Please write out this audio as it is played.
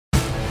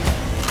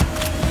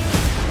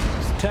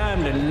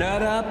Time to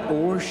nut up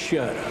or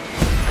shut up.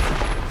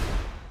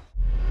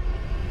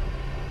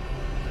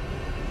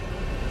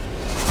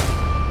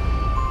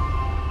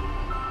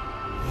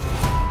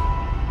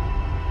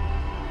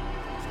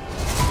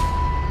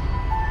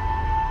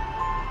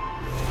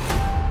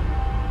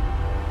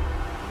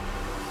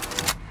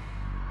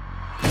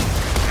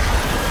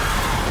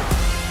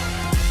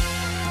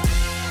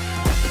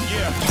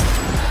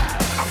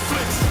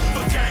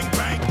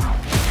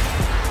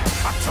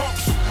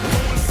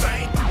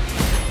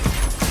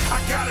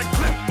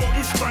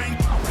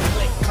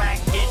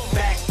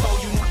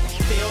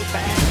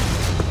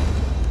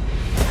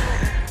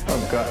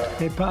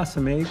 Hey,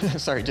 Possum Ape.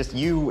 Sorry, just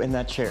you in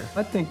that chair.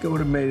 I think I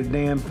would have made a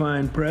damn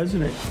fine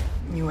president.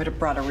 You would have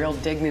brought a real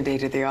dignity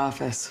to the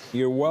office.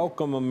 You're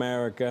welcome,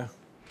 America.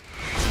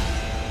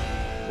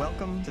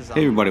 Welcome to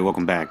Hey everybody,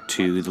 welcome back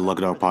to the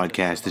Lucky Dog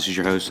Podcast. This is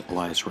your host,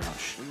 Elias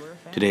Roush.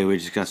 Today we're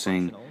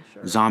discussing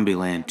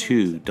Zombieland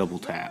 2 Double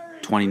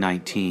Tap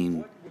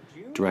 2019,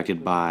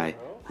 directed by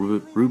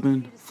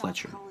Ruben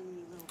Fleischer.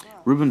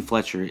 Ruben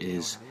Fleischer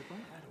is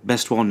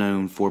best well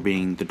known for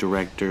being the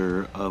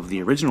director of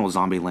the original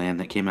Zombieland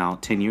that came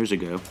out 10 years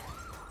ago,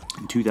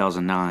 in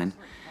 2009.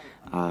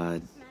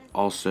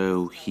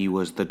 Also, he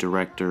was the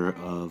director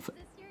of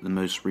the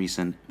most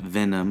recent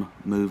Venom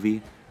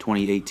movie,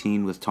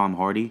 2018, with Tom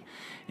Hardy.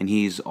 And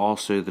he's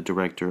also the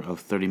director of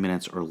 30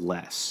 Minutes or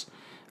Less,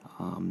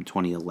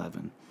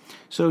 2011.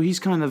 So he's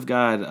kind of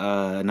got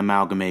an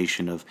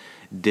amalgamation of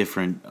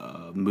different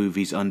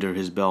movies under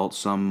his belt.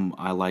 Some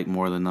I like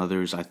more than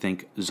others. I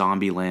think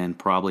Zombieland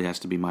probably has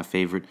to be my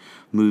favorite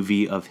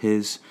movie of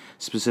his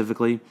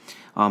specifically.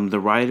 The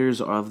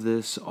writers of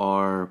this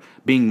are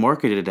being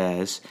marketed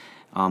as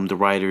the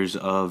writers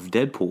of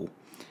Deadpool.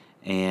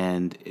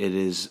 And it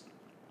is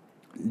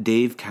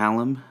Dave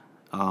Callum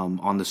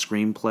on the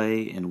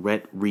screenplay and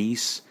Rhett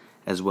Reese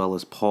as well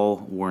as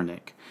Paul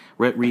Wernick.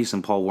 Rhett Reese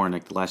and Paul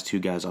Wernick, the last two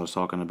guys I was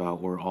talking about,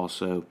 were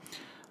also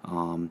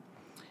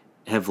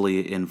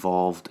heavily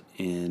involved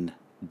in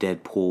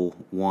Deadpool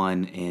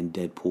 1 and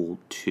Deadpool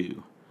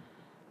 2.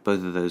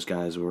 Both of those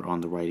guys were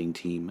on the writing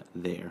team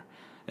there,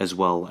 as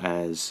well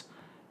as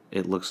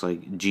it looks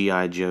like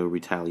G.I. Joe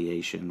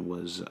Retaliation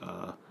was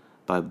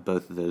by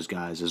both of those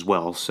guys as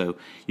well. So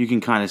you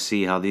can kind of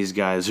see how these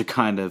guys are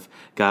kind of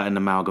got an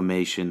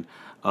amalgamation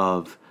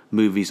of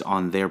movies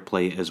on their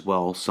plate as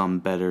well, some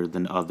better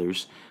than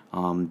others.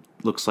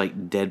 Looks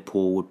like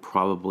Deadpool would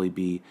probably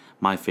be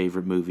my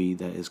favorite movie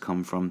that has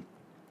come from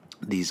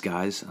these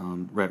guys,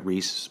 Rhett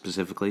Reese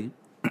specifically.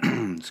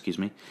 Excuse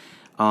me.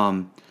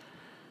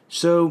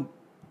 So,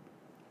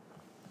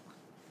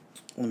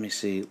 let me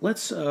see.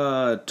 Let's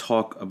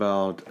talk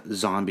about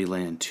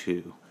Zombieland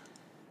 2.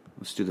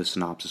 Let's do the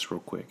synopsis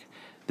real quick.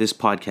 This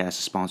podcast is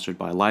sponsored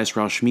by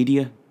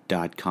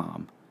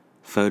LiasRoushMedia.com.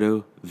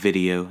 Photo,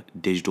 video,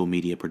 digital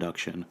media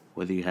production.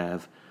 Whether you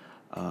have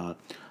a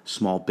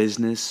small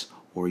business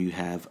or you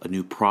have a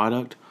new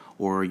product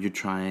or you're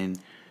trying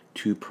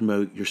to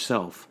promote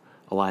yourself,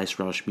 Elias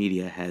Roush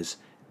Media has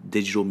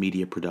digital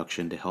media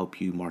production to help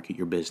you market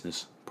your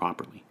business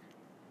properly.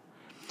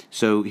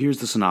 So here's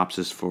the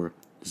synopsis for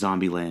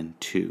Zombieland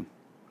 2.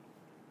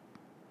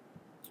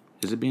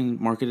 Is it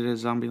being marketed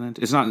as Zombieland?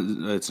 It's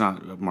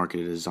not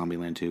marketed as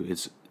Zombieland 2.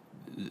 It's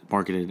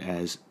marketed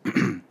as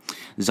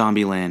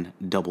Zombieland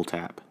Double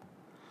Tap.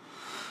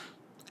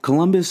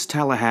 Columbus,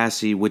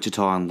 Tallahassee,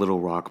 Wichita, and Little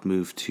Rock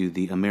move to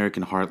the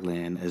American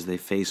heartland as they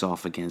face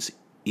off against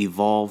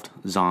evolved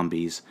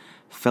zombies,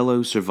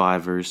 fellow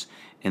survivors,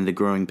 and the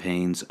growing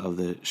pains of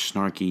the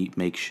snarky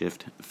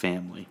makeshift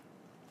family.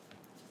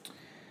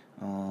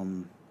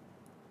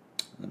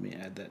 Let me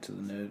add that to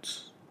the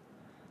notes.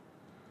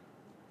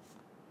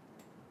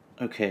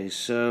 Okay,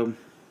 so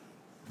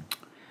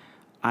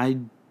I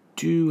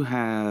do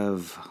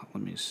have,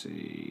 let me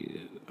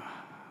see.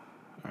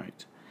 All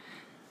right.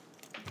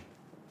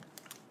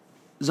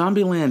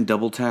 Zombieland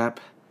Double Tap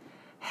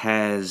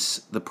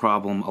has the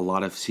problem a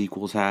lot of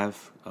sequels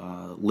have,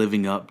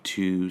 living up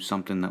to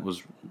something that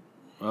was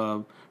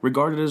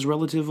regarded as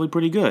relatively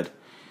pretty good.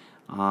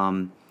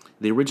 The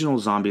original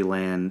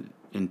Zombieland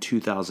in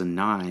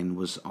 2009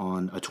 was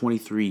on a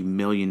 $23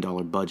 million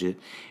budget,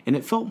 and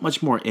it felt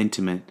much more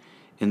intimate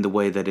in the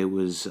way that it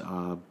was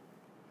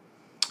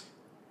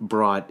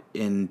brought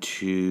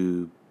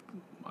into,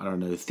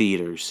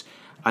 theaters.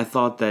 I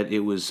thought that it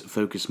was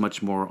focused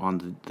much more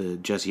on the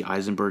Jesse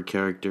Eisenberg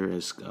character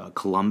as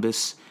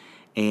Columbus,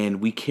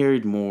 and we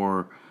cared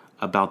more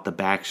about the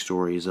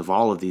backstories of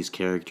all of these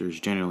characters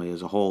generally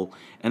as a whole,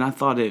 and I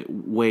thought it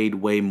weighed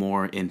way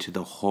more into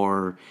the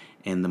horror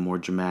and the more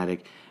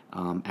dramatic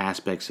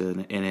aspects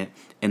in it,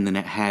 and then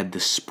it had the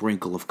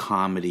sprinkle of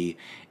comedy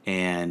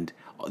and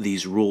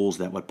these rules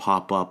that would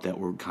pop up that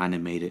were kind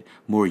of made it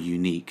more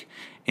unique.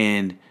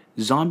 And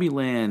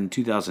Zombieland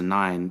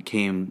 2009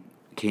 came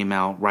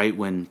out right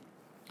when,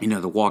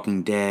 The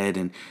Walking Dead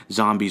and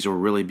zombies were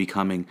really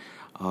becoming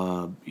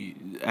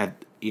at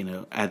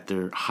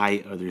their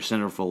height or their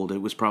centerfold. It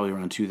was probably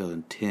around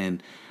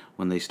 2010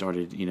 when they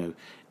started,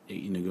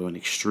 going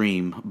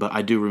extreme, but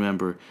I do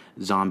remember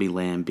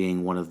Zombieland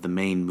being one of the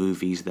main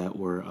movies that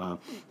were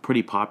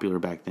pretty popular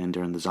back then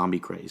during the zombie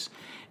craze.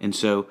 And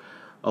so,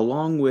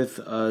 along with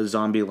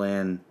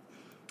Zombieland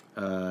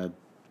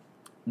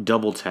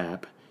Double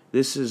Tap,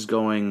 this is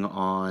going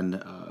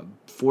on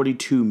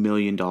 $42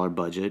 million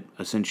budget,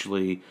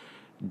 essentially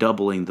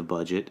doubling the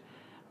budget,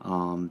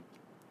 and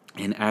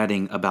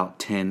adding about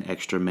 10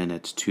 extra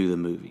minutes to the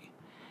movie.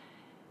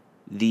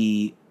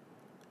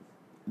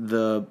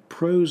 The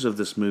pros of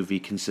this movie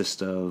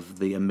consist of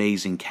the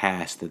amazing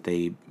cast that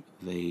they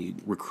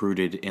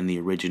recruited in the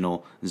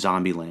original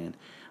Zombieland.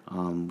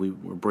 We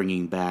were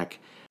bringing back.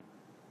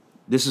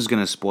 This is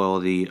going to spoil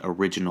the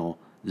original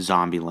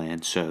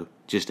Zombieland, so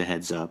just a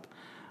heads up.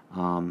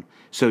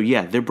 So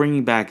yeah, they're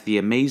bringing back the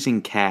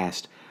amazing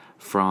cast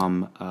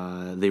from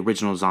the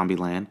original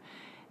Zombieland,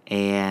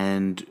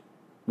 and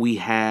we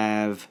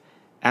have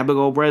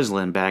Abigail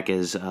Breslin back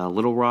as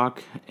Little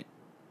Rock,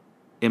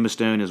 Emma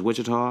Stone as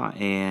Wichita,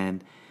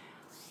 and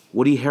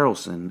Woody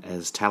Harrelson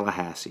as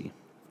Tallahassee.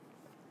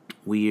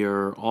 We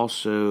are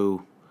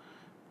also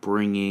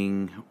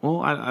bringing...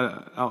 Well,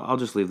 I'll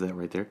just leave that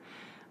right there.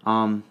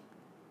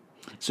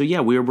 So yeah,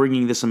 we are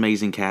bringing this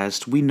amazing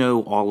cast. We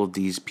know all of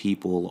these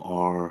people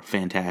are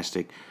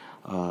fantastic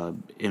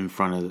in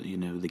front of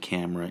the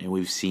camera, and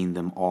we've seen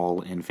them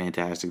all in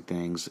fantastic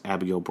things.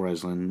 Abigail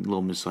Breslin,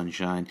 Little Miss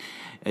Sunshine,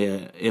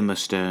 Emma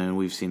Stone.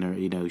 We've seen her.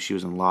 She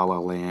was in La La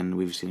Land.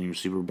 We've seen her in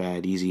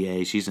Superbad, Easy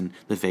A. She's in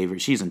The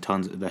Favorite. She's in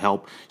tons of The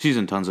Help. She's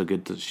in tons of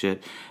good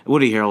shit.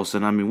 Woody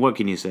Harrelson. I mean, what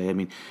can you say? I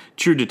mean,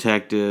 True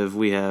Detective.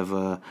 We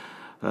have.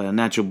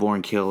 Natural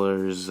Born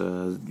Killers,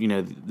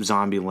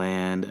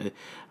 Zombieland.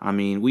 I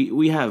mean,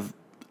 we have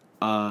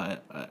an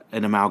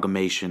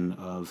amalgamation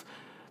of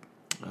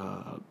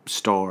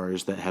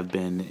stars that have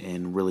been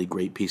in really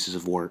great pieces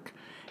of work.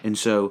 And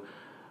so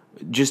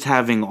just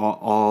having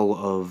all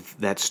of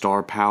that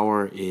star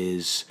power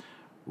is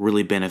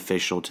really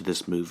beneficial to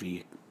this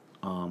movie.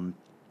 The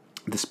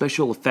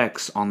special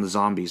effects on the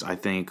zombies, I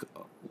think,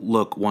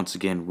 look once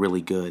again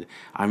really good.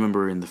 I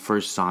remember in the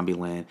first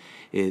Zombieland,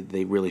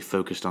 they really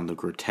focused on the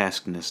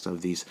grotesqueness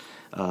of these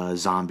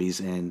zombies,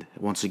 and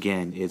once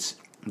again, it's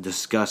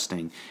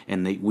disgusting.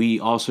 And we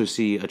also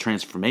see a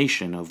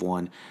transformation of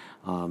one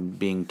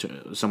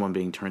someone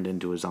being turned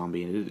into a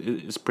zombie.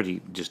 It's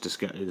pretty just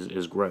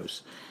is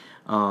gross.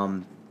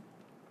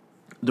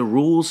 The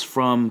rules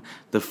from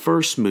the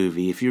first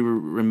movie, if you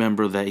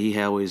remember that he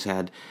always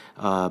had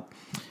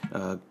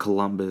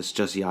Columbus,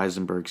 Jesse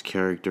Eisenberg's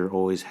character,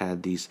 always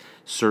had these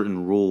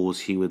certain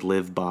rules he would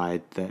live by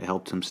that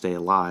helped him stay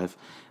alive.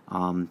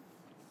 Some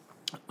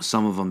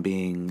of them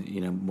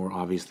being, more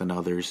obvious than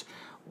others.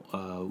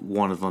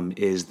 One of them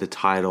is the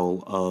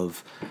title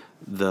of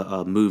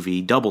the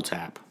movie, Double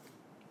Tap,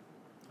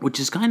 which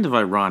is kind of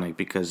ironic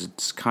because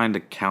it's kind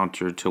of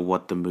counter to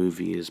what the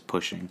movie is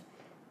pushing.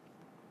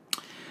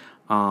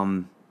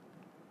 Let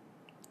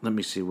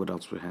me see what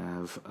else we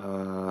have.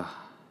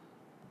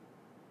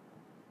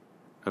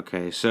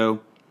 Okay, so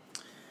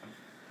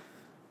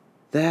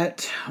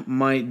that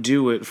might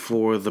do it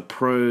for the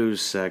pros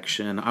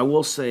section. I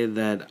will say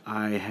that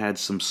I had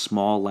some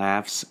small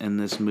laughs in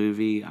this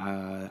movie.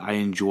 I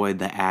enjoyed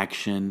the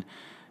action.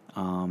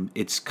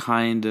 It's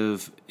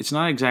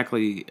not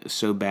exactly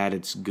so bad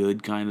it's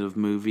good kind of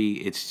movie.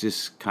 It's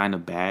just kind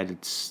of bad.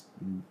 It's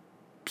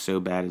so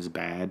bad it's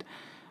bad.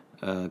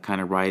 Kind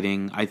of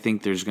writing. I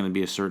think there's going to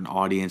be a certain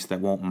audience that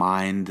won't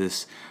mind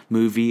this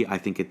movie. I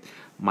think it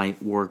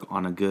might work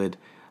on a good,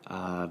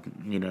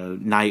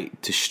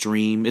 night to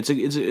stream. It's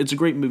a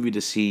great movie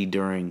to see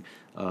during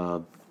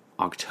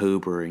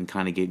October and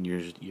kind of getting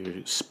your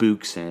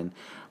spooks in.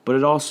 But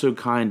it also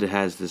kind of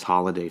has this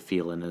holiday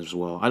feeling as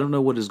well. I don't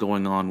know what is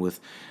going on with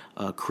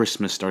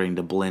Christmas starting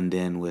to blend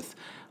in with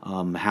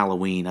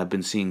Halloween. I've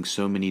been seeing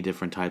so many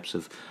different types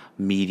of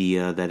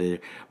media that are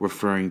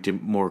referring to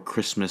more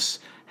Christmas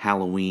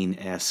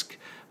Halloween-esque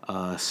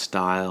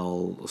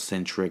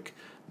style-centric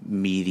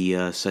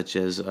media, such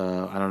as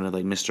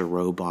like Mr.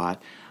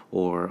 Robot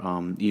or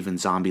even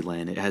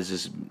Zombieland. It has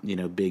this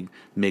big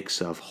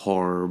mix of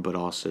horror but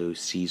also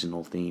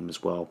seasonal theme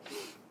as well.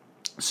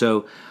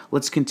 So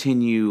let's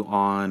continue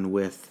on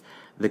with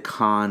the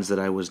cons that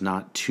I was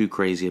not too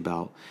crazy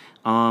about.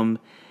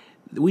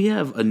 We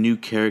have a new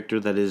character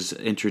that is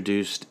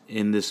introduced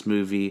in this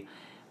movie.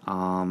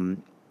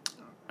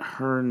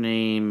 Her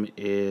name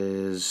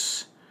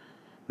is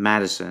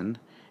Madison,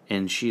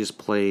 and she is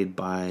played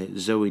by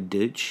Zoe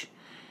Deutch.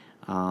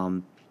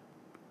 I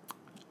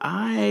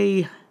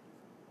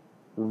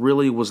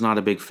really was not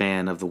a big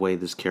fan of the way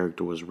this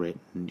character was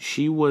written.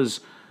 She was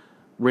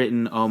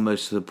written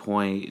almost to the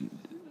point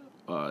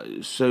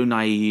so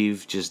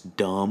naive, just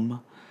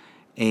dumb,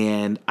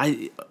 and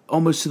I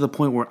almost to the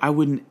point where I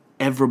wouldn't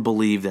ever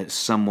believe that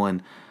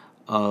someone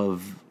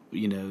of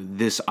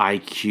this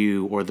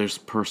IQ or this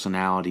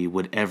personality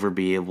would ever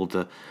be able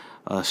to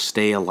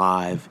stay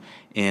alive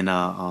in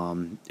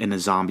a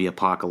zombie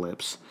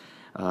apocalypse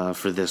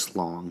for this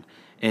long.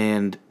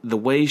 And the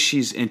way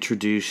she's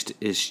introduced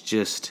is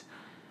just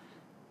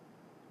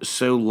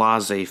so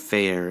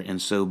laissez-faire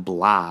and so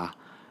blah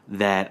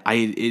that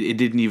it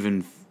didn't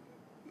even,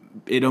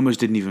 it almost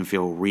didn't even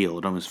feel real.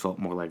 It almost felt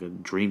more like a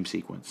dream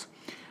sequence.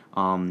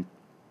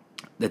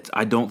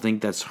 I don't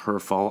think that's her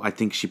fault. I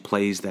think she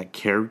plays that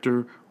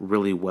character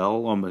really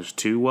well, almost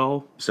too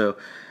well. So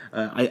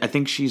I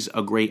think she's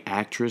a great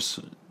actress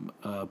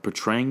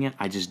portraying it.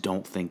 I just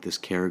don't think this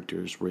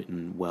character is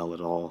written well at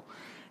all.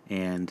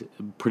 And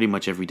pretty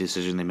much every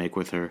decision they make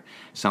with her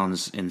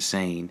sounds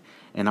insane.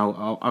 And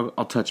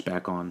I'll touch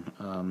back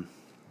on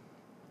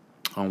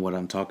what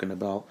I'm talking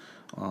about,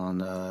 on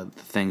the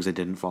things that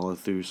didn't follow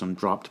through, some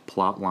dropped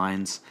plot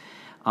lines.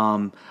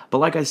 But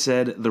like I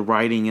said, the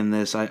writing in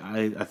this,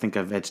 I think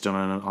I've edged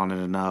on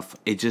it enough.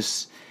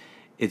 It's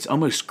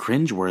almost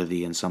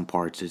cringeworthy in some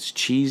parts. It's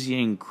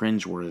cheesy and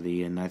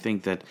cringeworthy. And I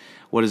think that,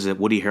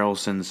 Woody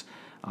Harrelson's,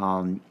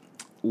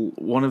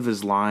 one of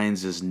his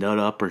lines is "nut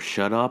up or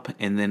shut up,"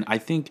 and then I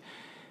think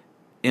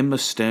Emma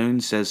Stone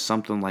says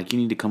something like, "You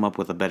need to come up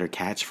with a better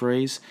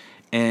catchphrase."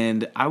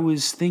 And I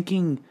was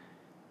thinking,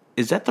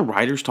 is that the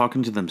writers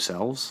talking to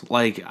themselves?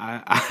 Like,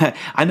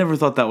 I never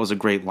thought that was a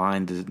great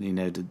line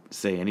to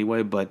say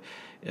anyway, but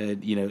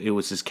it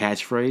was his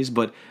catchphrase.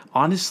 But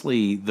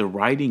honestly, the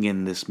writing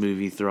in this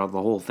movie throughout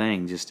the whole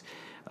thing just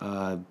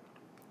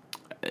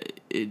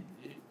it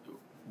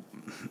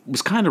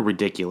was kind of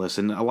ridiculous,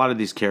 and a lot of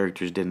these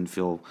characters didn't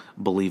feel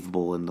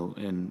believable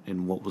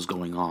in what was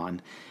going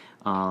on.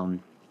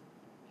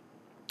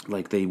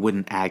 Like they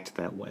wouldn't act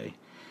that way.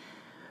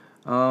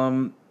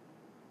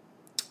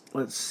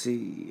 Let's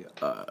see.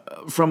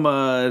 From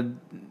a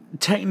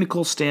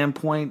technical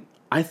standpoint,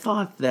 I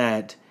thought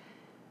that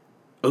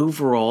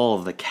overall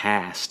the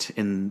cast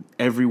and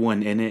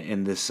everyone in it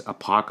in this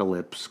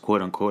apocalypse,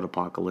 quote unquote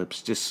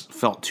apocalypse, just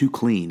felt too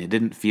clean. It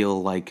didn't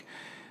feel like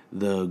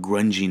the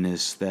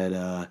grunginess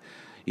that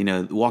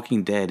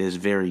Walking Dead is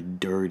very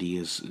dirty,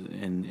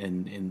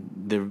 and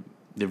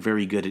they're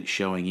very good at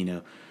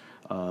showing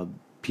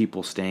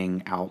people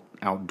staying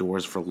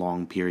outdoors for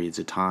long periods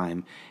of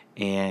time.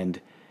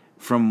 And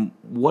from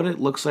what it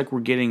looks like we're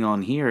getting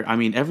on here, I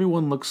mean,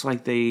 everyone looks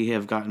like they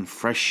have gotten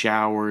fresh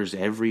showers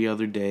every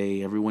other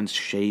day. Everyone's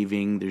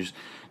shaving. There's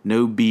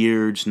no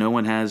beards. No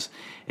one has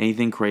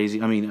anything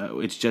crazy. I mean,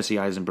 it's Jesse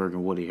Eisenberg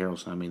and Woody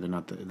Harrelson. I mean, they're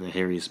not the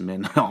hairiest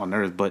men on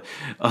earth, but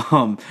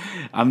I'm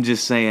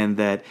just saying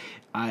that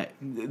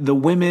the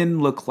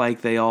women look like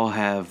they all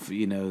have,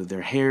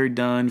 their hair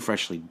done,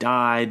 freshly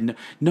dyed.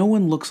 No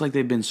one looks like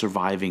they've been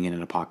surviving in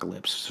an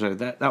apocalypse. So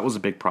that was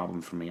a big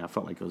problem for me. I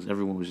felt like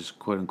everyone was just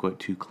quote unquote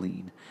too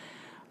clean.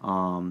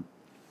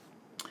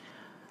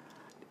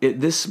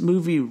 This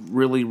movie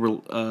really,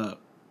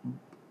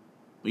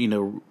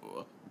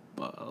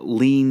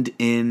 leaned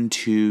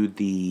into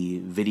the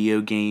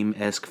video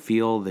game-esque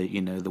feel, that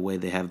the way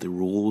they have the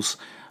rules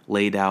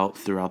laid out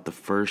throughout the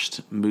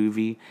first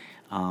movie.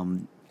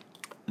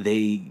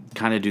 They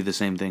kind of do the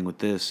same thing with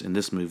this in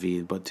this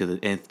movie, but to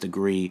the nth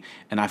degree,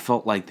 and I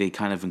felt like they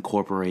kind of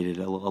incorporated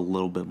a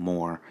little bit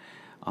more.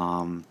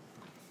 Hold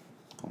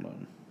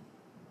on.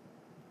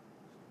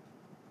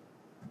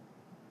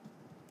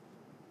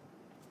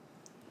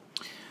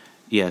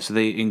 Yeah, so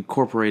they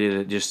incorporated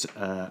it just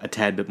a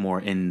tad bit more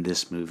in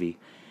this movie.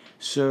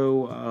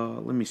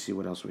 So let me see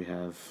what else we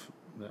have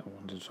that I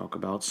wanted to talk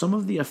about. Some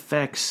of the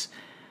effects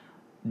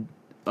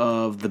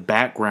of the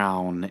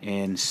background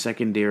and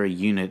secondary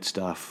unit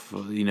stuff,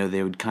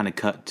 they would kind of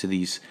cut to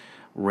these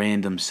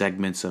random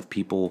segments of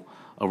people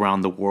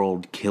around the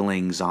world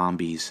killing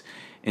zombies.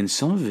 And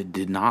some of it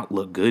did not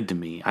look good to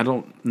me. I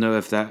don't know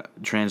if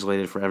that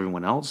translated for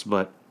everyone else,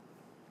 but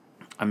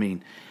I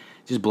mean,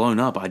 just blown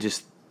up. I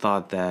just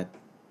thought that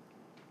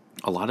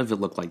a lot of it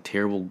looked like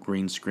terrible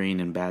green screen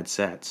and bad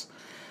sets.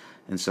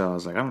 And so I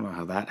was like, I don't know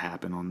how that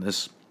happened on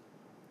this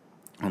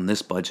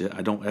budget.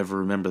 I don't ever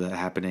remember that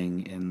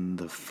happening in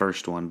the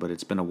first one, but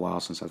it's been a while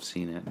since I've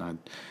seen it, and I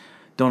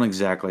don't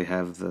exactly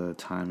have the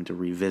time to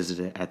revisit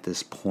it at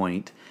this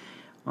point.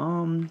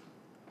 But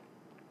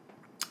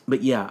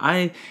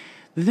yeah,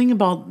 the thing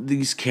about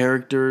these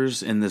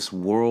characters in this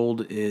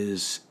world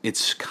is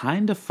it's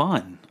kind of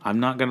fun.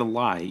 I'm not gonna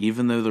lie,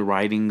 even though the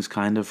writing's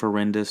kind of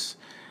horrendous,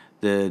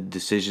 the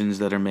decisions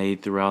that are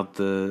made throughout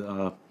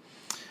the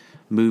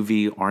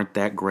movie aren't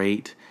that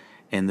great.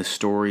 And the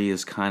story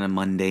is kind of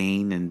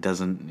mundane and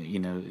doesn't,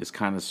 it's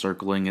kind of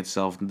circling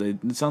itself.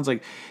 It sounds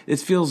like,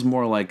 it feels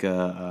more like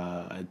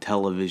a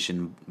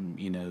television,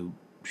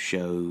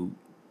 show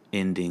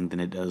ending than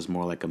it does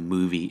more like a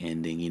movie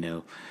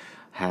ending,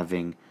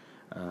 having,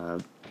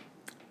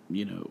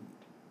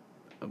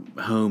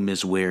 home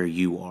is where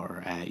you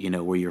are at,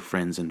 where your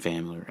friends and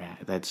family are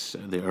at. That's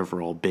the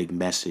overall big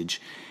message.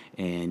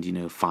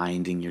 And,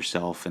 finding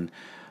yourself and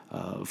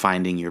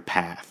finding your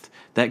path,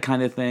 that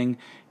kind of thing.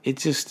 It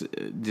just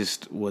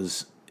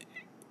was,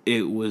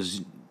 you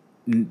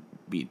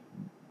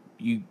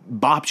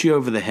bopped you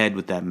over the head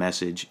with that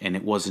message, and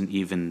it wasn't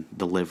even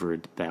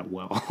delivered that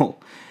well.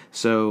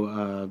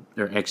 So,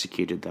 or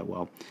executed that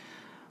well.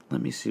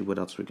 Let me see what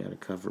else we got to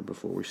cover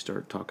before we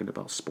start talking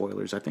about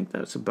spoilers. I think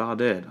that's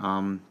about it.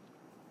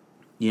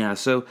 Yeah,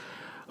 so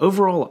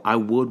overall, I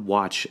would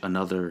watch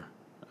another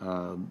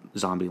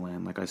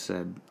Zombieland. Like I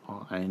said,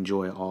 I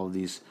enjoy all of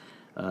these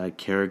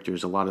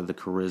characters. A lot of the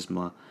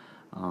charisma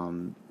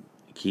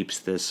keeps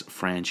this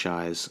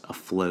franchise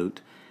afloat.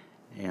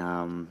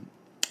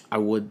 I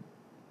would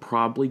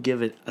probably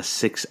give it a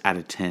 6 out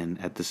of 10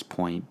 at this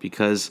point,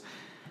 because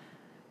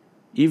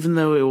even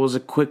though it was a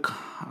quick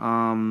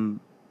movie,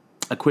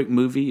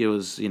 it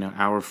was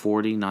hour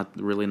 40, not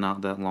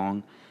that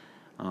long.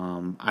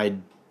 I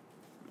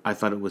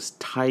thought it was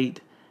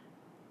tight.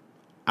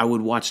 I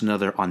would watch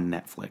another on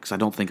Netflix. I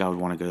don't think I would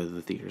want to go to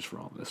the theaters for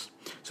all this.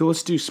 So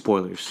let's do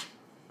spoilers.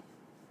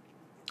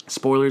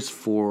 Spoilers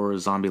for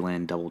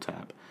Zombieland Double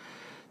Tap.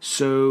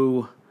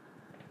 So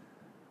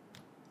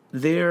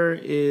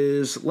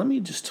let me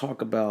just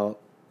talk about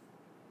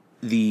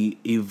the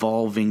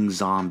evolving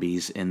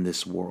zombies in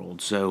this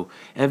world. So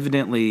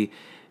evidently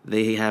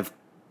they have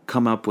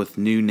come up with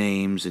new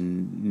names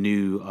and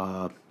new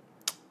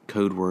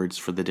code words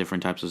for the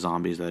different types of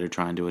zombies that are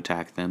trying to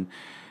attack them.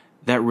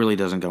 That really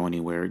doesn't go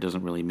anywhere. It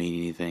doesn't really mean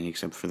anything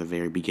except for the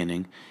very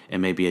beginning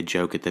and maybe a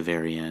joke at the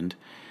very end.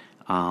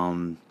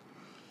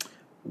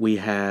 We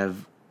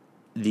have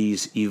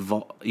these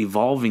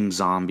evolving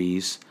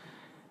zombies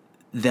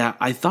that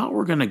I thought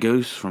were going to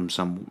go from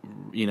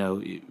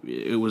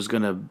it was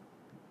going to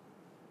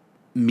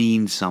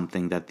mean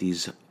something that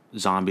these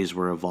zombies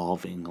were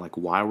evolving. Like,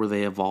 why were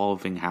they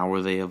evolving? How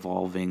were they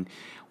evolving?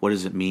 What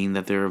does it mean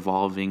that they're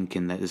evolving?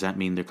 Does that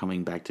mean they're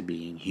coming back to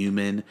being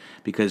human?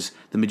 Because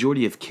the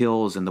majority of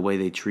kills and the way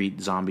they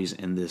treat zombies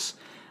in this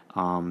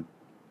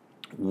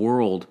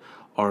world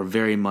are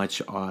very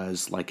much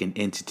as like an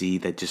entity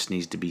that just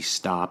needs to be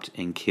stopped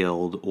and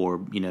killed, or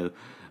burn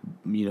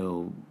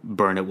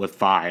it with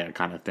fire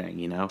kind of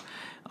thing,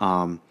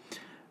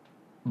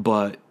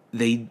 But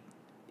they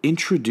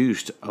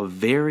introduced a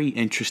very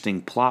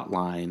interesting plot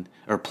line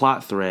or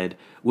plot thread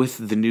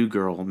with the new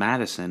girl,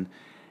 Madison,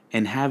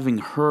 and having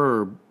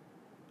her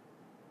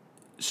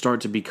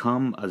start to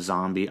become a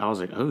zombie. I was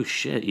like, oh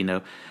shit,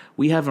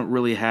 we haven't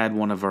really had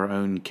one of our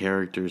own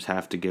characters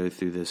have to go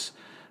through this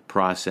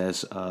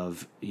process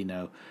of,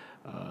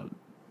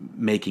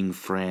 making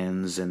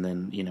friends, and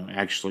then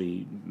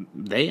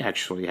they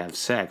actually have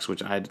sex,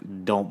 which I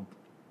don't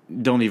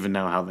even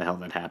know how the hell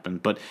that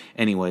happened. But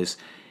anyways,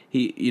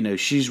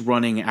 she's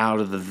running out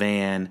of the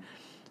van,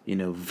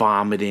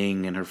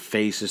 vomiting, and her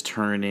face is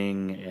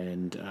turning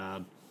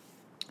and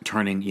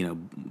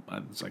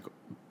it's like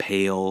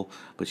pale,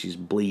 but she's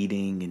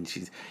bleeding, and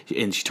she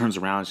turns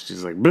around and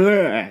she's like,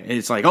 bleh! And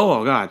it's like,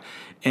 oh god.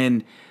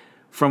 And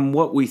from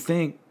what we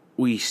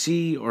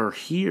see or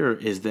hear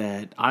is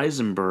that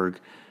Eisenberg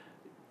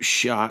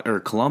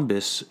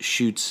Columbus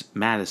shoots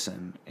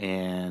Madison.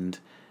 And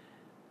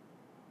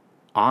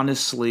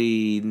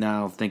honestly,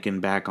 now thinking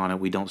back on it,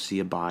 we don't see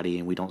a body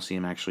and we don't see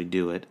him actually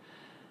do it.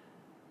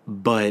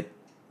 But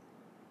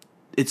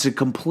it's a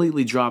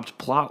completely dropped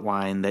plot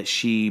line that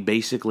she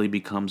basically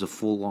becomes a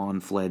full-on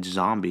fledged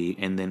zombie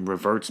and then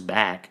reverts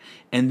back.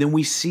 And then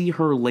we see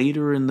her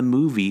later in the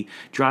movie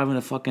driving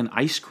a fucking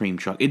ice cream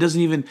truck. It doesn't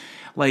even,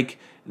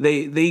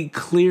 they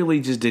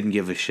clearly just didn't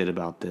give a shit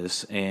about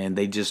this, and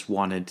they just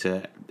wanted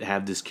to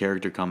have this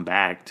character come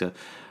back to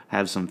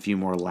have some few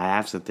more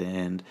laughs at the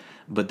end.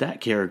 But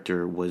that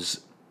character was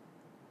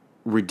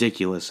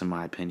ridiculous in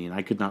my opinion.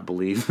 I could not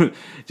believe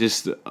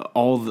just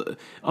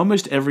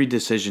almost every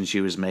decision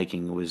she was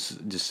making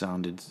just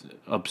sounded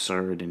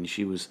absurd, and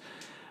she was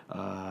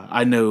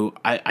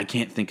I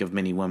can't think of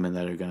many women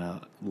that are gonna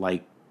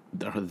like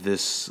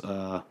this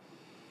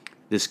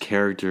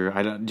character.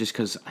 I don't, just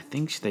because I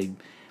think they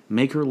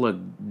make her look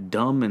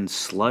dumb and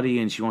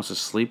slutty, and she wants to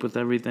sleep with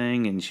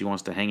everything, and she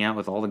wants to hang out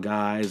with all the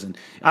guys, and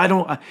I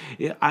don't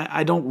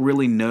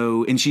really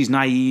know. And she's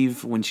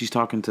naive when she's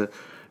talking to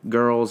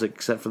girls,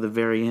 except for the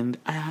very end.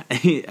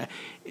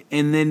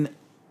 And then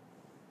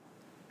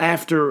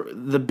after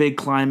the big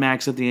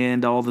climax at the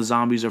end, all the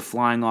zombies are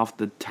flying off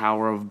the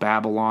Tower of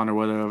Babylon or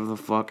whatever the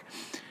fuck.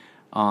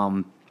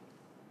 I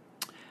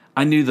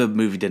knew the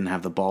movie didn't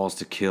have the balls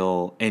to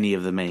kill any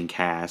of the main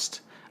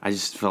cast. I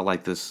just felt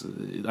like this.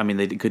 I mean,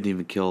 they couldn't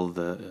even kill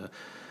the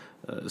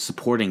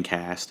supporting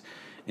cast,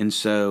 and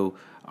so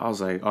I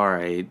was like, all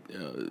right,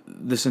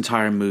 this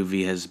entire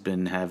movie has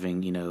been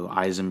having,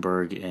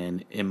 Eisenberg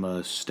and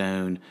Emma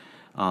Stone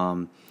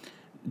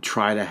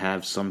try to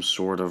have some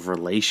sort of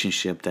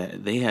relationship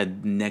that they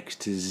had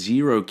next to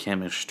zero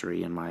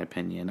chemistry, in my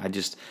opinion.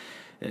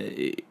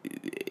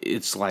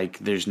 It's like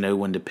there's no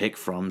one to pick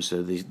from,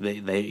 so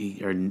they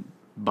are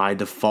by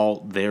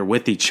default there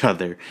with each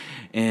other.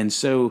 And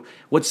so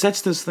what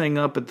sets this thing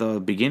up at the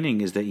beginning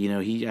is that,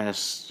 he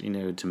asks,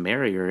 to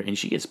marry her, and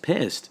she gets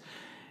pissed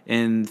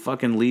and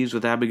fucking leaves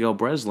with Abigail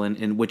Breslin,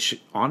 and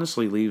which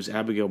honestly leaves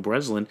Abigail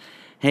Breslin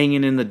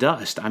hanging in the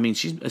dust. I mean,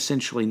 she's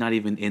essentially not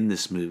even in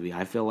this movie.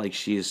 I feel like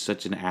she is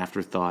such an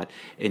afterthought,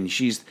 and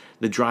she's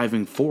the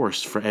driving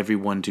force for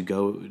everyone to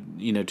go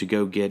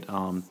get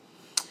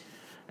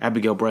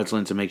Abigail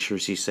Breslin to make sure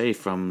she's safe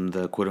from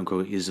the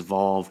quote-unquote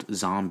evolved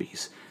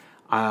zombies.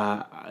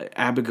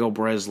 Abigail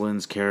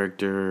Breslin's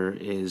character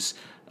is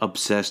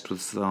obsessed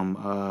with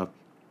some,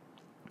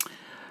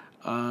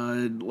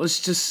 let's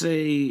just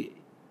say,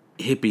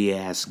 hippie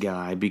ass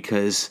guy,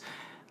 because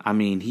I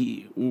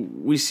mean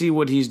we see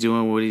what he's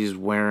doing, what he's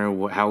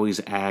wearing, how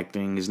he's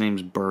acting. His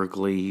name's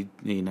Berkeley.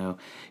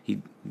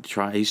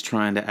 He's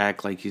trying to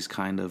act like he's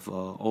kind of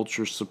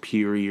ultra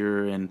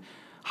superior and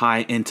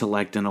high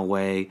intellect in a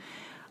way.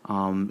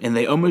 And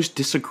they almost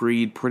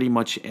disagreed pretty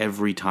much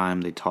every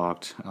time they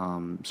talked.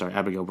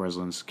 Abigail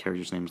Breslin's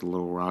character's name is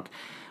Little Rock.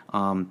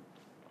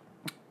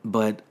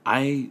 But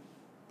I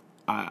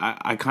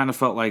kind of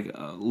felt like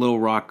Little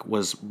Rock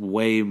was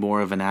way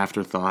more of an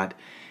afterthought,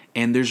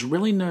 and there's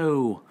really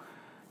no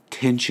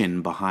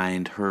tension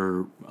behind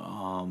her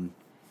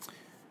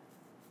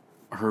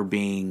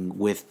being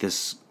with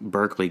this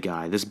Berkeley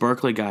guy. This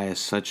Berkeley guy is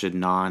such a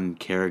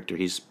non-character.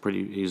 He's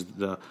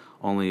the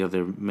only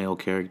other male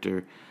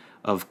character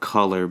of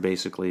color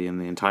basically in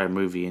the entire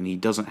movie, and he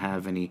doesn't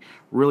have any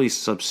really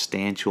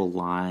substantial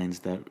lines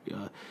that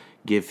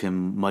give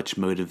him much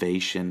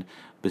motivation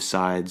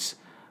besides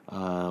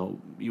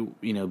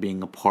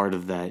being a part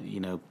of that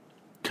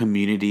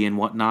community and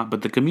whatnot.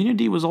 But the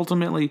community was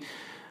ultimately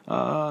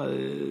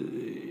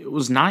it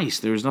was nice.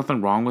 There was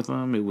nothing wrong with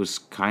them. It was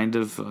kind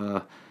of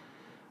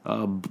I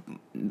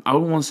wouldn't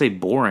want to say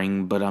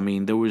boring, but I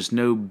mean there was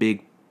no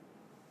big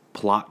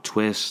plot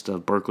twist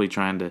of Berkeley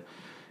trying to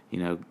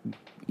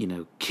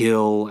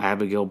kill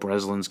Abigail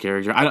Breslin's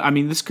character. I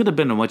mean, this could have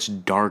been a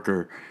much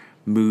darker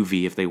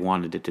movie if they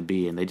wanted it to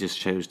be, and they just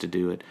chose to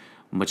do it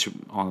much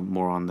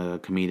more on the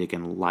comedic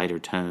and lighter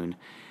tone.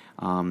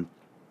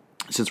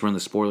 Since we're in the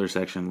spoiler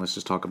section, let's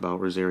just talk about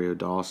Rosario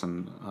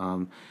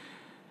Dawson.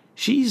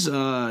 She's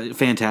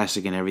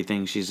fantastic in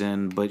everything she's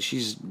in, but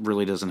she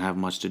really doesn't have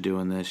much to do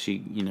in this. She,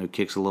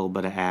 kicks a little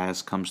bit of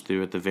ass, comes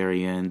through at the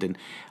very end, and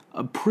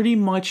pretty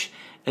much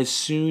as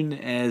soon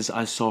as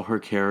I saw her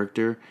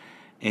character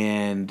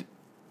and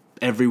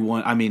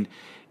everyone, I mean,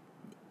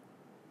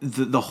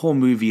 the whole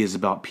movie is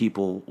about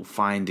people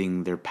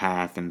finding their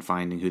path and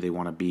finding who they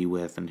want to be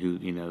with and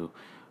who,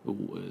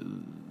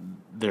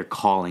 their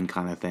calling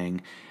kind of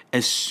thing.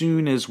 As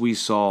soon as we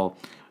saw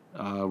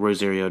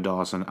Rosario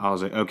Dawson, I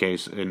was like, okay,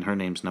 and her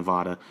name's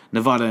Nevada.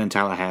 Nevada and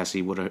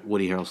Tallahassee,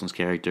 Woody Harrelson's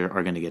character,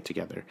 are going to get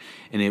together.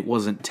 And it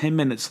wasn't 10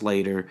 minutes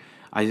later,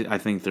 I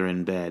think they're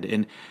in bed.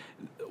 And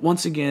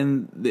once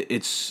again,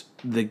 it's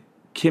the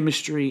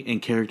chemistry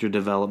and character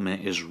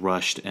development is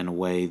rushed in a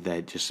way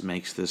that just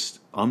makes this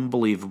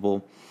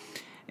unbelievable.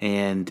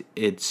 And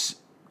it's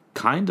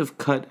kind of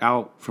cut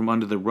out from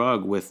under the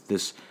rug with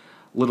this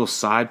little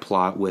side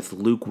plot with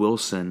Luke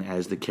Wilson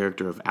as the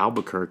character of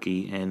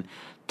Albuquerque and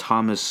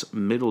Thomas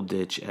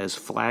Middleditch as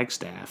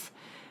Flagstaff.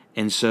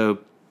 And so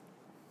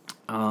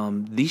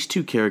these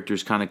two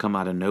characters kind of come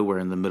out of nowhere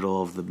in the middle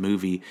of the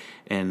movie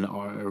and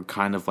are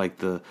kind of like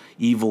the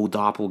evil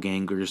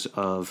doppelgangers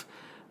of,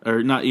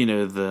 or not,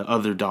 the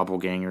other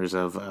doppelgangers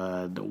of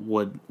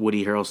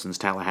Woody Harrelson's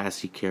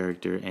Tallahassee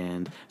character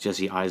and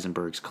Jesse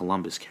Eisenberg's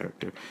Columbus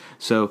character.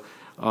 So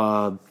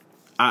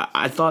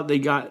I thought they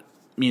got,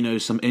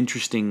 some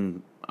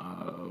interesting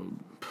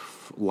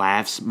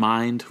laughs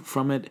mined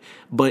from it,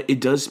 but it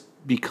does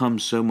become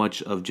so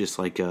much of just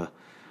like a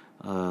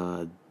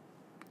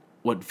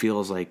what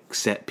feels like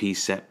set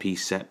piece. This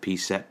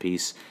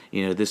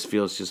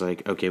feels just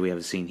like, okay, we have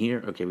a scene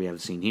here, okay, we have a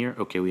scene here,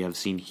 okay, we have a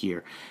scene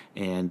here.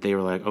 And they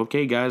were like,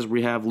 okay, guys,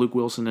 we have Luke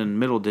Wilson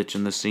and Middleditch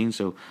in this scene,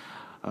 so,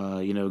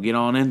 get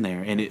on in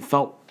there. And it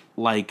felt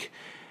like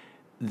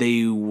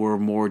they were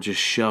more just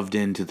shoved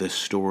into the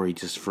story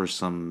just for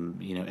some,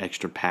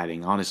 extra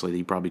padding. Honestly,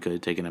 they probably could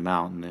have taken them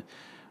out and it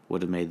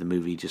would have made the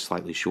movie just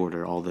slightly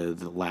shorter, although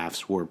the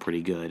laughs were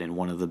pretty good. And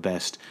one of the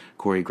best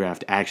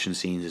choreographed action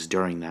scenes is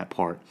during that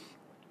part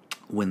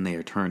when they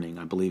are turning.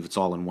 I believe it's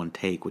all in one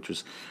take, which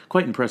was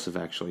quite impressive,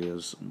 actually. It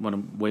was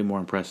way more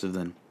impressive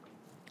than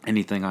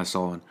anything I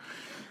saw in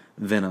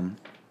Venom.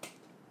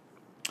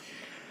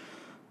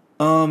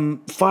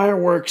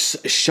 Fireworks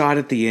shot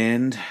at the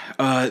end.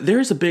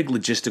 There's a big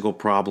logistical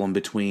problem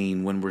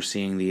between when we're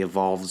seeing the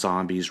evolved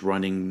zombies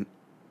running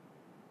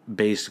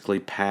basically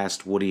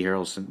past Woody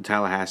Harrelson,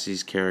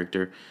 Tallahassee's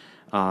character,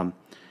 and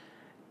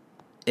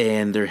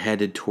they're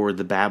headed toward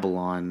the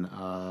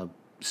Babylon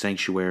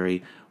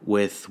sanctuary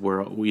with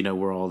where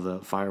all the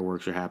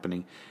fireworks are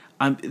happening.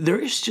 There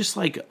is just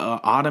like an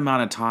odd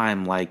amount of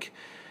time, like,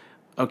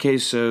 okay,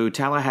 so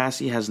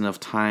Tallahassee has enough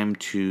time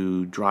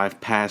to drive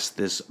past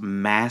this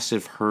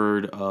massive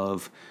herd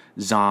of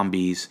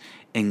zombies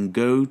and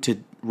go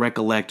to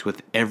recollect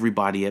with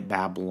everybody at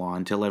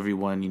Babylon, tell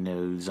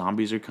everyone,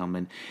 zombies are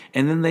coming.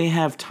 And then they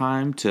have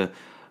time to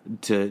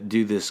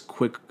do this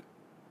quick,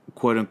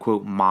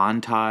 quote-unquote,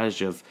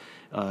 montage of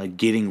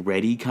getting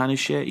ready kind of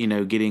shit.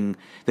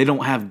 They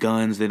don't have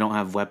guns, they don't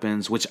have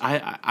weapons, which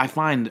I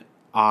find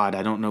odd.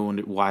 I don't know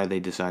why they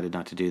decided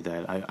not to do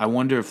that. I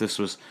wonder if this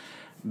was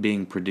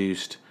being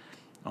produced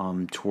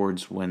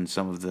towards when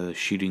some of the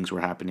shootings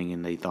were happening,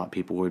 and they thought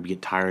people would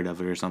get tired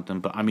of it or something.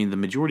 But I mean, the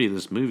majority of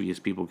this movie is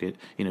people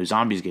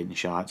zombies getting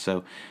shot.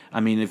 So I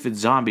mean, if it's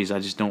zombies, I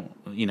just don't,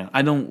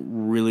 I don't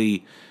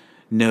really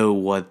know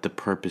what the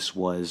purpose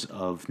was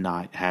of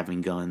not having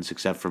guns,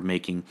 except for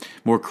making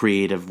more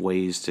creative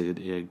ways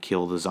to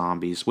kill the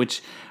zombies,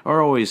 which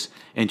are always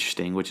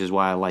interesting, which is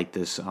why I like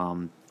this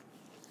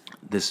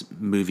this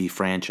movie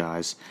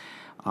franchise.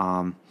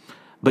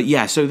 But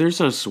yeah, so there's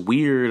this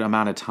weird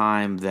amount of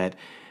time that,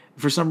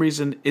 for some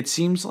reason, it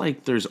seems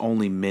like there's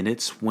only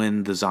minutes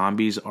when the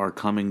zombies are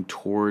coming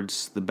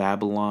towards the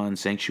Babylon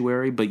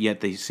sanctuary, but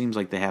yet they seems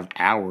like they have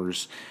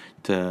hours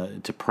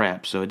to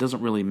prep. So it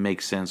doesn't really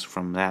make sense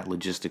from that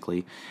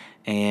logistically.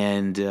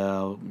 And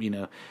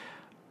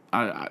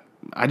I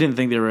didn't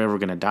think they were ever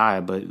going to die,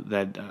 but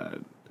that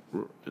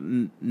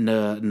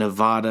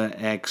Nevada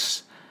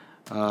X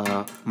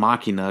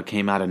Machina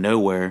came out of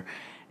nowhere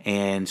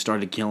and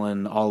started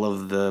killing all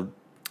of the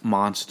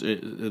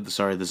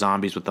the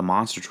zombies with the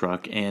monster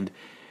truck. And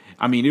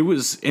I mean, it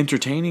was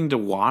entertaining to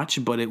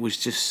watch, but it was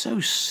just so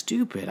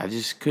stupid. I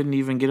just couldn't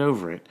even get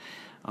over it.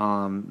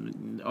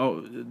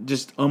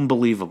 Just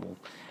unbelievable.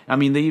 I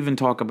mean, they even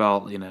talk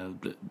about,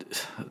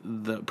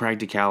 the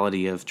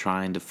practicality of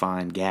trying to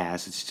find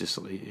gas. It's just,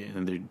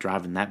 and they're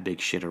driving that big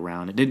shit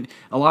around.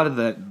 A lot of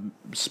that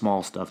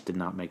small stuff did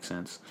not make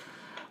sense.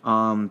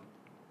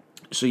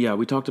 So yeah,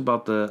 we talked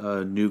about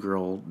the new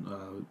girl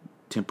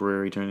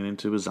temporary turning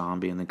into a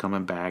zombie and then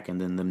coming back, and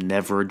then them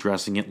never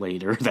addressing it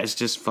later. That's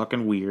just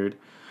fucking weird.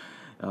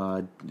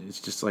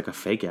 It's just like a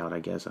fake out, I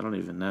guess. I don't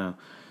even know.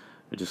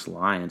 They're just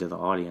lying to the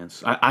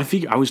audience. I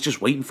figure I was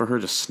just waiting for her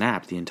to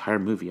snap the entire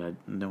movie. I had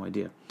no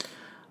idea.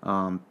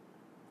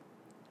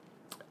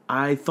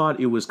 I thought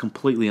it was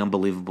completely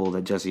unbelievable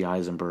that Jesse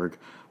Eisenberg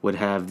would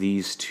have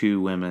these two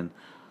women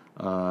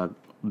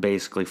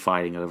basically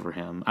fighting over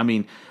him. I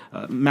mean,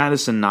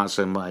 Madison not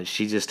so much.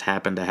 She just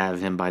happened to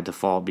have him by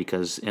default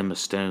because Emma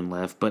Stone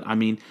left. But I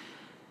mean,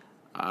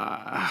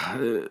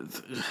 I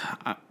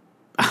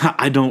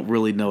don't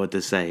really know what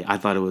to say. I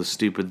thought it was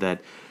stupid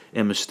that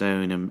Emma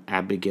Stone and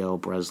Abigail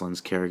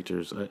Breslin's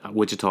characters,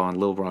 Wichita and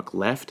Little Rock,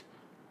 left.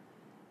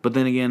 But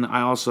then again,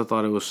 I also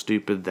thought it was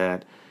stupid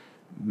that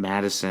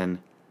Madison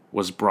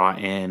was brought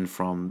in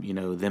from,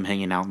 them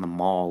hanging out in the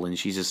mall, and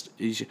she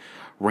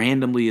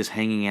randomly is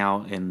hanging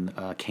out in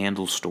a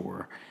candle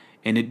store.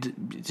 And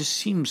it just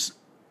seems,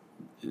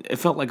 it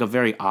felt like a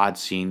very odd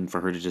scene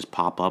for her to just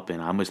pop up in.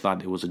 I almost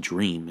thought it was a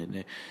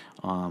dream.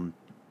 And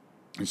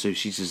so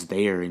she's just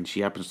there, and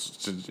she happens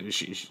to,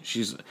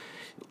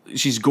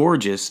 she's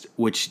gorgeous,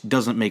 which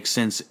doesn't make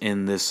sense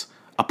in this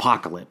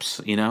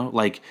apocalypse,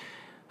 like,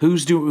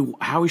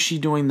 how is she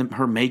doing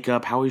her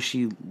makeup? How is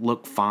she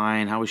look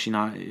fine? How is she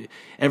not?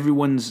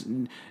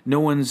 No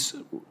one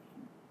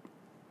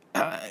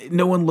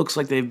looks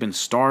like they've been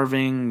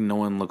starving. No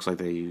one looks like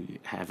they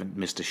haven't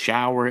missed a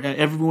shower.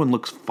 Everyone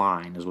looks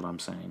fine, is what I'm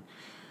saying.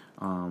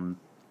 And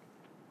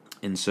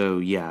so,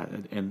 yeah,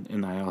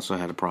 and I also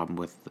had a problem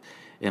with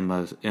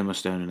Emma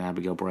Stone and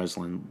Abigail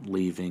Breslin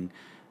leaving,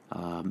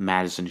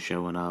 Madison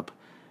showing up,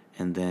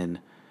 and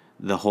then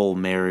the whole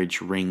marriage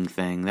ring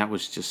thing. That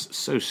was just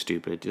so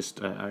stupid.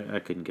 Just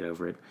I couldn't get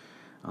over it.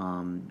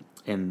 And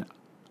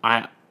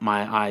my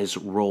eyes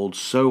rolled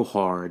so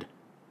hard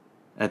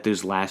at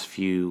those last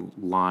few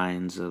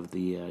lines of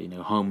the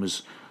home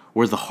is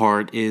where the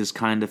heart is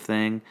kind of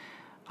thing.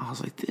 I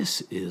was like,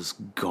 this is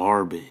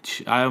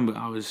garbage. I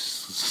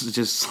was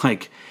just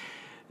like,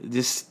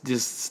 just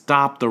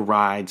stop the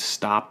ride,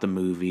 stop the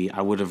movie.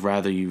 I would have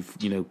rather you've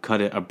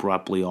cut it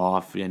abruptly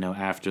off,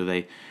 after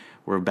they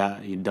were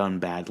done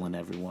battling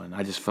everyone.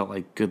 I just felt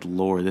like, good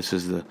Lord, this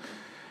is the.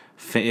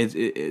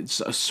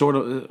 It's a sort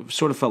of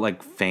felt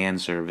like fan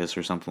service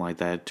or something like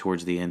that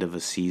towards the end of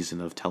a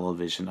season of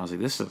television. I was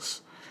like, this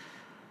is,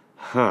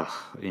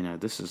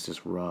 this is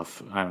just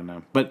rough. I don't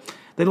know, but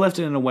they left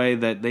it in a way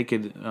that they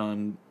could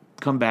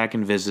come back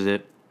and visit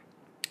it.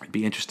 It'd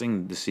be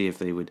interesting to see if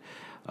they would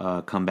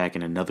come back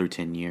in another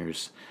 10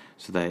 years,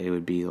 so that it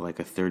would be like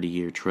a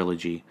 30-year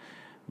trilogy.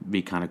 It'd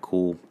be kind of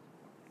cool.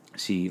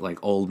 See like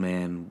old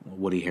man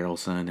Woody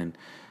Harrelson and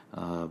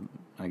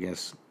I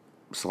guess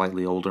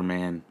slightly older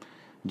man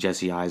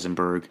Jesse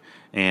Eisenberg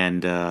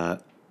and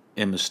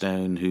Emma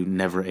Stone, who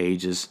never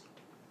ages,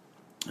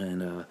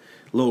 and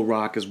Lil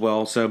Rock as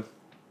well. So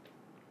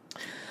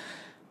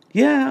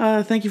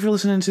yeah, thank you for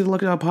listening to the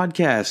Look It Up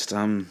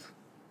podcast.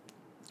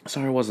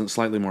 Sorry I wasn't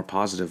slightly more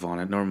positive on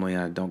it. Normally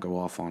I don't go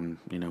off on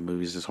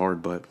movies this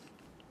hard, but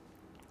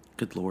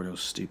good Lord, it was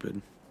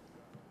stupid.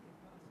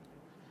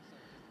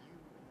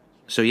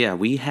 So yeah,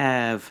 we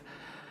have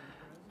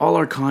all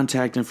our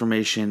contact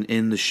information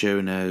in the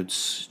show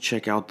notes.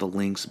 Check out the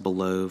links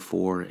below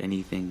for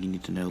anything you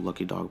need to know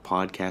Lucky Dog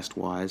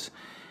podcast-wise.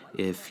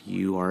 If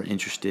you are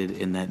interested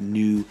in that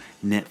new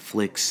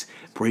Netflix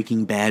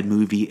Breaking Bad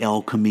movie,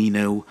 El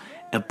Camino,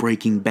 a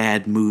Breaking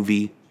Bad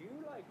movie,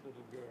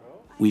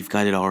 we've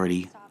got it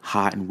already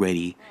hot and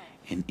ready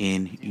and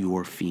in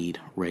your feed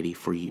ready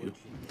for you.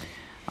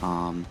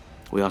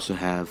 We also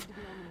have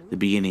the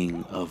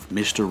beginning of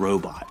Mr.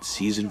 Robot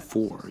Season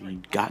 4.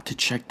 You got to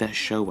check that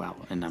show out.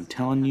 And I'm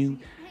telling you,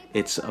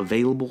 it's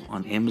available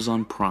on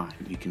Amazon Prime.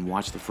 You can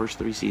watch the first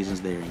 3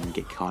 seasons there and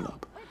get caught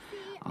up.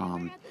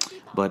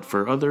 But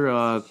for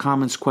other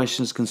comments,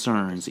 questions,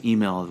 concerns,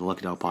 email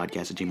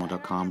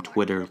luckydollpodcast@gmail.com,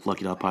 Twitter,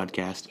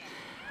 luckydollpodcast,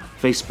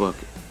 Facebook,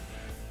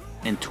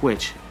 and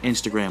Twitch,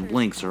 Instagram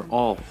links are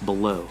all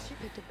below.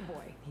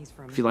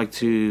 If you'd like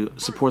to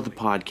support the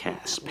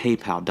podcast,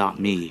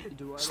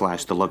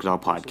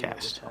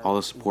 paypal.me/theluckydollpodcast. All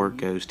the support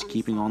goes to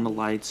keeping on the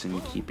lights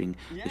and keeping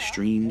the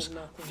streams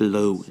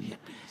flowing.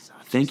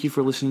 Thank you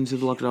for listening to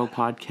the Lucky Doll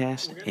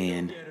Podcast,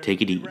 and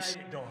take it easy.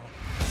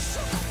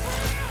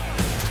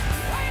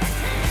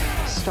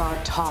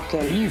 Start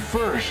talking. You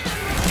first.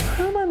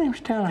 Oh, my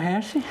name's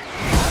Tallahassee.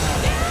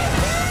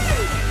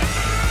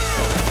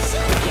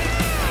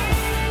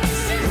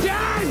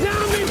 Die,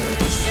 zombie!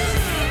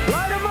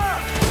 Light 'em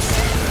up!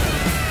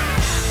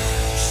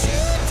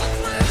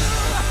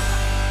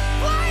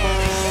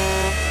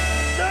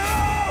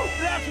 No!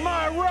 That's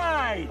my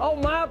right! Oh,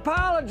 my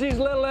apologies,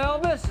 little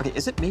Elvis. Okay,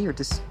 is it me, or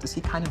does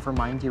he kind of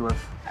remind you of...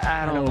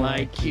 I don't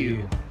like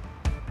you.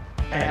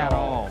 At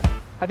all.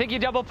 I think you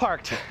double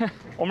parked.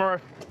 Or more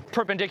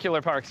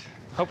perpendicular parked.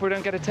 Hope we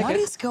don't get a ticket. What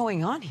is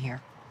going on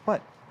here?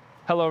 What?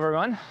 Hello,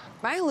 everyone. Am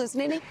I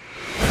hallucinating?